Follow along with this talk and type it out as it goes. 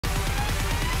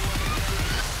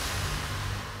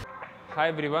Hi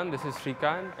everyone, this is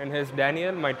Srikanth and here's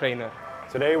Daniel, my trainer.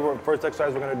 Today, first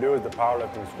exercise we're going to do is the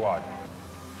powerlifting squat.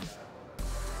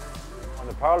 On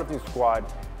the powerlifting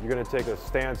squat, you're going to take a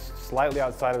stance slightly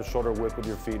outside of shoulder width with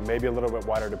your feet, maybe a little bit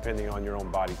wider depending on your own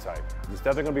body type. It's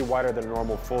definitely going to be wider than a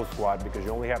normal full squat because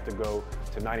you only have to go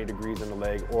to 90 degrees in the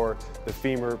leg or the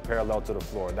femur parallel to the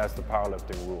floor. That's the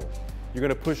powerlifting rule. You're going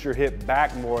to push your hip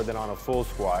back more than on a full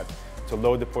squat to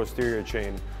load the posterior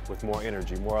chain with more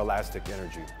energy, more elastic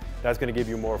energy. That's going to give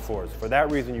you more force. For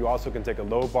that reason, you also can take a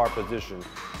low bar position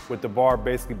with the bar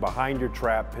basically behind your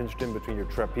trap, pinched in between your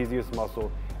trapezius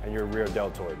muscle and your rear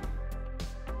deltoid.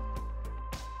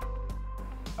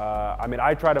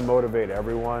 I try to motivate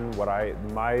everyone.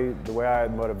 The way I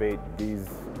motivate these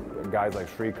guys like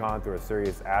Srikanth who are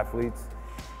serious athletes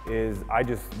is I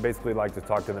just basically like to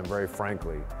talk to them very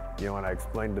frankly, and I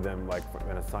explain to them like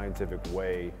in a scientific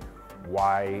way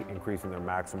why increasing their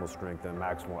maximal strength and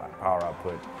maximal power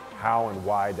output, how and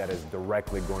why that is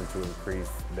directly going to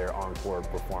increase their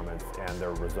on-court performance and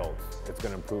their results. It's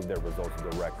going to improve their results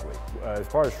directly. As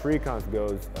far as Srikanth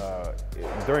goes,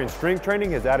 during strength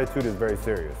training, his attitude is very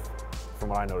serious. From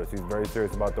what I noticed, he's very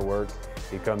serious about the work.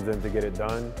 He comes in to get it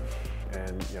done,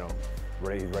 and he's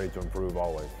ready to improve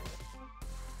always.